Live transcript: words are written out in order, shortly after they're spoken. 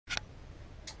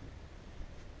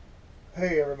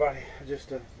Hey everybody,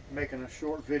 just making a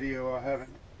short video. I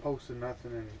haven't posted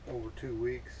nothing in over 2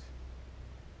 weeks.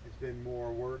 It's been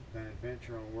more work than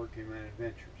adventure on Working Man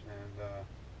Adventures, and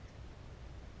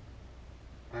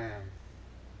I am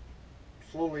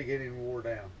slowly getting wore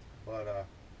down. But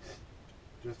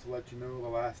just to let you know, the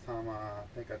last time I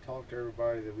think I talked to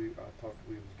everybody that we was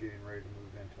getting ready to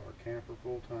move into our camper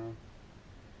full time,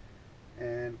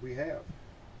 and we have.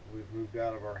 We've moved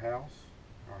out of our house.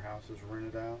 Our house is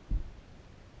rented out,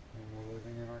 and we're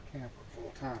living in our camper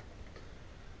full time.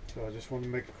 So I just wanted to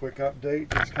make a quick update,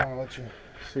 just kind of let you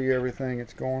see everything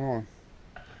that's going on.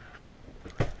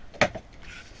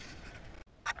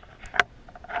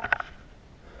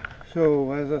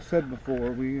 So as I said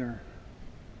before, we are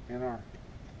in our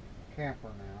camper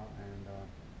now, and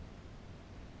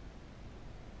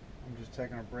I'm just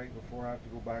taking a break before I have to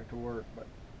go back to work. But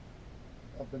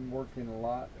I've been working a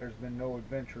lot. There's been no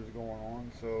adventures going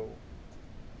on, so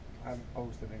I haven't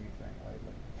posted anything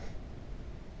lately.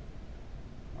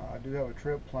 I do have a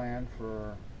trip planned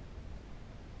for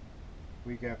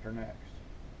week after next.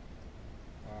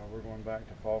 We're going back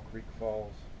to Fall Creek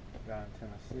Falls down in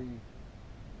Tennessee,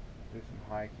 do some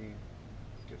hiking,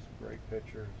 get some great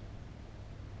pictures,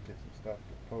 get some stuff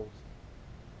to post.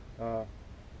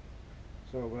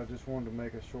 But I just wanted to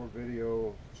make a short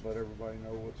video, let everybody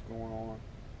know what's going on.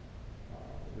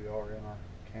 We are in our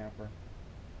camper.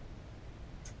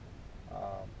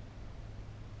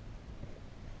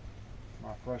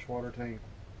 My freshwater tank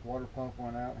water pump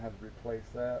went out, had to replace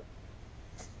that.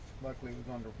 Luckily it was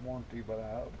under warranty, but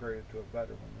I upgraded to a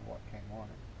better one than what came on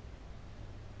it.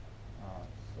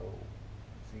 So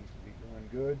it seems to be doing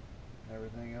good.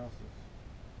 Everything else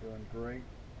is doing great.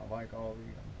 I like all the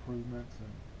improvements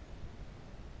and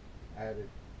added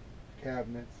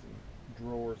cabinets and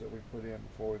drawers that we put in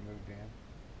before we moved in.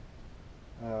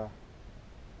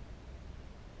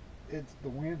 The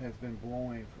wind has been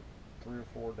blowing for 3 or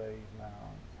 4 days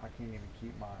now. I can't even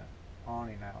keep my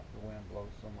awning out. The wind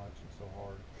blows so much and so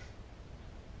hard.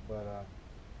 But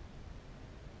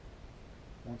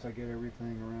once I get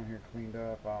everything around here cleaned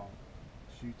up, I'll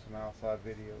shoot some outside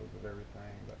videos of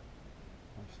everything. But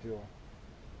I'm still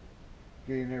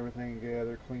getting everything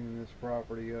together, cleaning this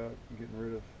property up,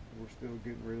 we're still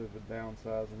getting rid of the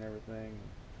downsides and everything.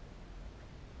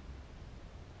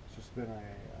 It's just been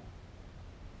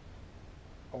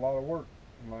a lot of work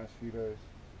in the last few days.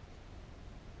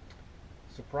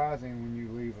 Surprising when you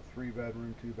leave a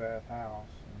 3-bedroom, 2-bath house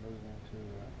and move into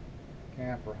a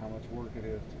camper, how much work it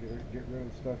is to get rid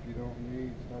of stuff you don't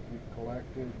need, stuff you've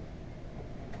collected.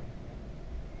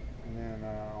 And then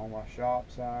on my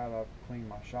shop side, I've cleaned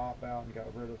my shop out and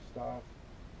got rid of stuff.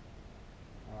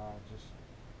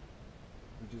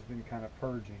 We've just been kind of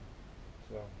purging.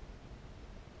 So,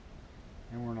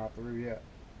 and we're not through yet.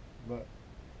 But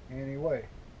anyway,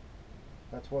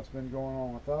 that's what's been going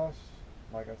on with us.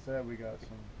 Like I said, we got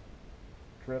some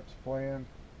trips planned,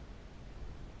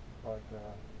 but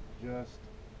just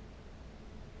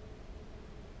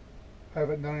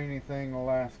haven't done anything the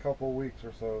last couple of weeks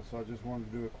or so. So I just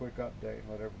wanted to do a quick update and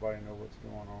let everybody know what's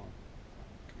going on.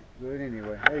 But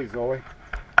anyway, hey Zoe,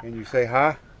 can you say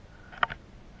hi?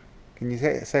 Can you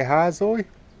say hi, Zoe?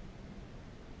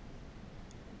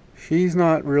 She's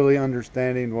not really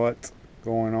understanding what's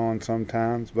going on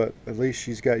sometimes, but at least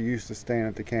she's got used to staying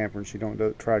at the camper and she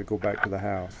don't try to go back to the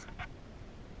house.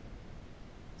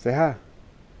 Say hi.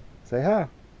 Say hi.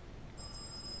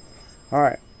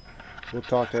 Alright. We'll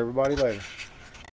talk to everybody later.